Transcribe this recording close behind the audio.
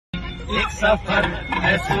एक सफर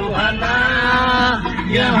है सुहाना,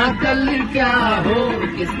 यहाँ कल क्या हो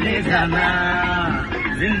किसने जाना।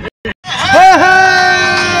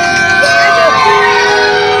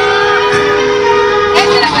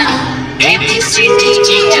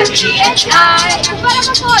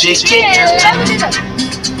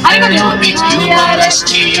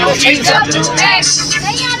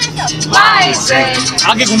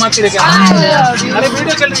 आगे घुमाते रहे। अरे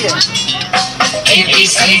वीडियो चल रही है।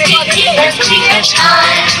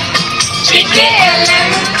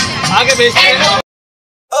 आगे भेजते हैं।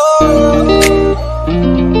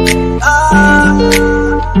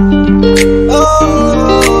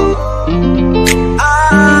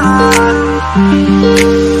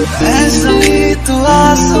 तू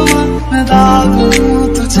आसमां मैं दाग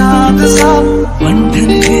हूँ तू चाँद सा, बंधन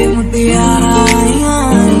के मुटियारा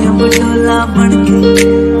आया बटोला बनके।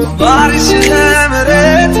 बारिश है मेरे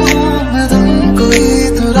मैं तुम कोई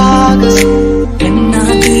तू राग सा, कन्ना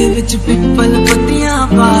दे विच पिपल पत्तियां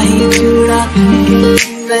पाई चूड़ा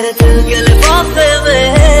मेरे दिल के लिफाफे में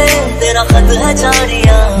तेरा खत है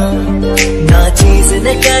जानिया, ना चीज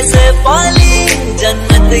ने कैसे पाली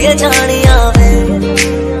जन्नत ये जानिया है।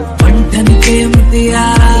 बंधन के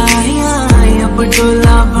मुटियारा आया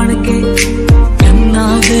पटोला बनके, कन्ना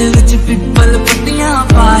दे विच पिपल पत्तियां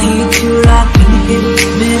पाई चूड़ा बनके।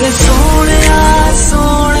 मेरे सोने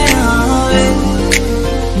वे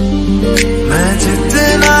मैं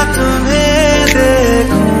जितना तुम्हें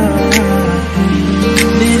देखूं,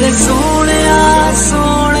 मेरे सोने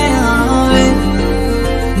वे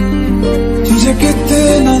तुझे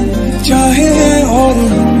कितना चाहे और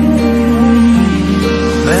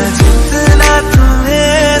मैं जितना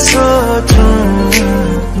तुम्हें सोचूं,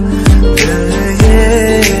 दिल ये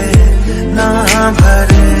ना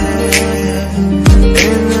भरे।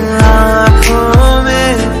 इन आँखों में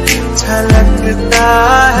झलकता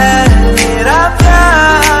है मेरा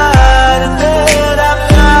प्यार, तेरा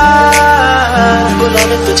प्यार।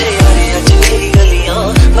 बुलाने तुझे यारी आज मेरी गलियां,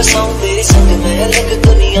 बसाऊं तेरे संग मैं अलग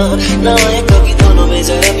दुनिया, ना आए कभी दोनों में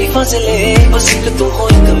जरा भी फासले, बस एक तू हो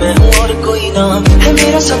एक मैं हूँ और कोई ना है।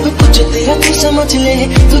 मेरा सब कुछ तेरा तू समझ ले,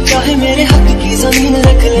 तू चाहे मेरे हक की जमीन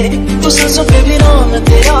रख ले, तू सांसों पे भी नाम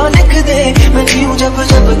तेरा लिख दे, मैं जीऊं जब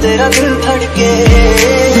जब तेरा दिल धड़के।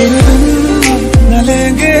 न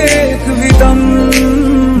लेंगे कभी दम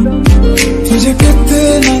तुझे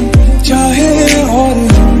कितना चाहे और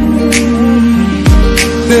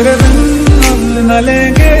तेरे बिन न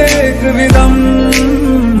लेंगे कभी दम,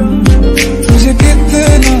 तुझे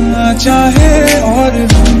कितना चाहे और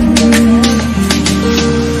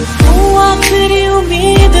तू आखिरी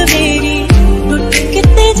उम्मीद मेरी लुट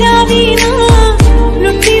किते जावी ना,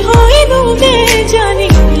 लुटी होई लूटे जानी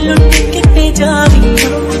लुट किते जावी ना।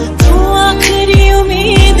 तू आखिरी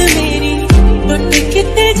उम्मीद मेरी लुट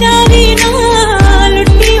किते जावी ना,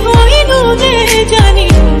 लुटी होई लूटे जानी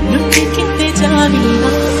लुट किते जावी ना।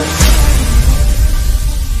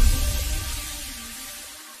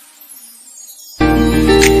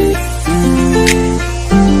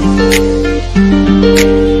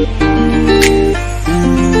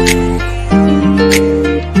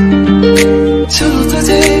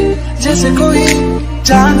 जैसे कोई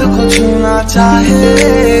चांद को छूना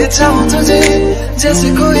चाहे, चाहूं तुझे जैसे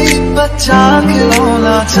कोई बच्चा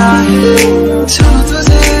खिलौना चाहे। चाहूं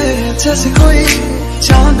तुझे जैसे कोई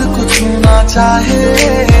चांद को छूना चाहे,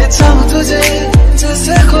 चाहूं तुझे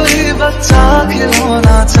जैसे कोई बच्चा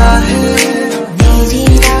खिलौना चाहे। मेरी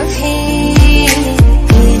राहें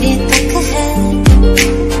तेरे तक है,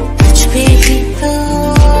 तुझ पे ही तो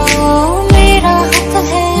मेरा हक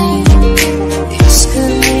है। इश्क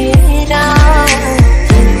मेरा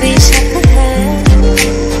बेशक है,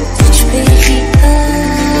 तुझ पे ही तो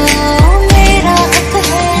मेरा हक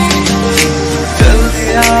है। चल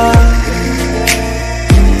दिया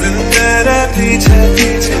दिल तेरे पीछे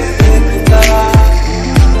पीछे देखता,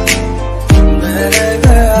 मैं रह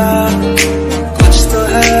गया कुछ तो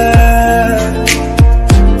है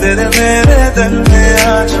तेरे मेरे दिल में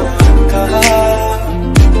आज कहा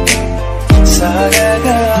सा रह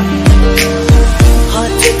गया।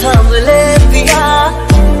 हाथ थाम ले पिया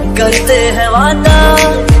करते हैं वादा,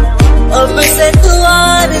 अब से तू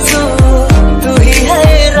आरज़ू तू ही है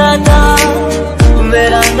इरादा।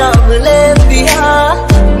 मेरा नाम ले पिया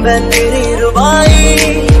मैं तेरी रुबाई,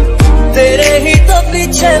 तेरे ही तो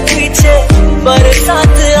पीछे पीछे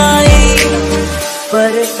बरसात आई,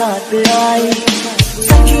 बरसात आई।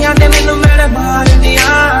 सखियां ने मैनू मेरे मार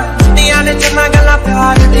दिया, दिया ने चना गला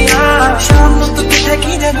प्यार दिया। शाम को तू किसे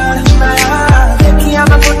की दे नाल सुनाया, देखिया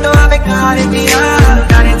मैं फोटोआं बेकार दिया।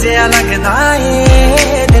 गाने जे लगदा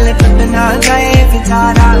ए दिल टूट ना जाए।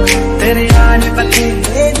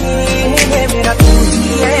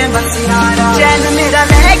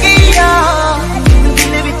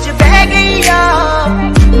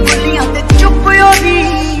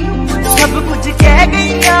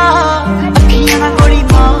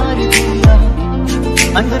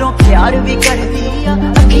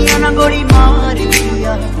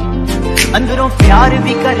 अंदरों प्यार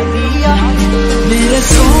भी कर दिया। मेरे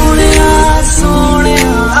सोने सोने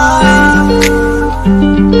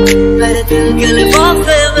मेरे दिल के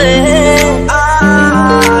लिफाफे में,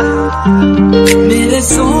 मेरे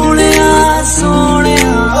सोने सोने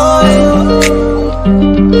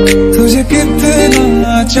तुझे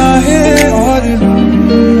कितना चाहे और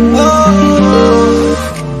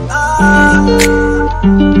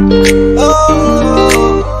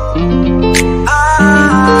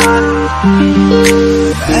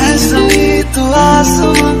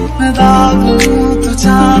आसमां में दागूं तो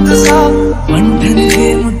चांद सा, बंधन के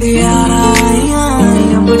मुटियारा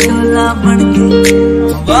आया बटोला बनके।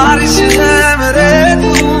 बारिश है मेरे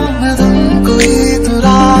मैं तुम कोई तो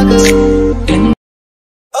राग सा।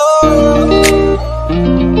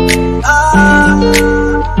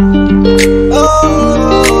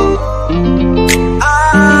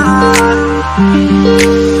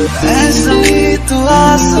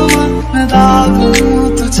 आसमां में दागूं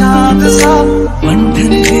तो चांद सा,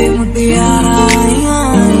 बंधन के मुटियारा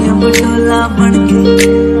आया बटोला बनके।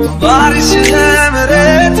 बारिश है मेरे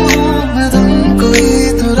मैं तुम कोई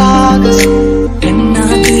तो राग सा। कन्ना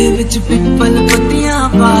दे विच पिपल पत्तियां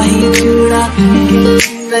पाई चूड़ा के,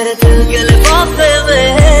 मेरे दिल के लिफाफे में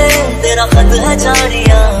तेरा खत है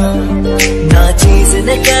जानिया। ना चीज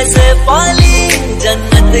ने कैसे पाली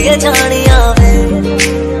जन्नत ये जानिया है।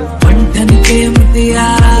 बंधन के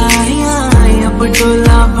मुटियारा आया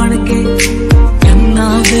बटोला बनके।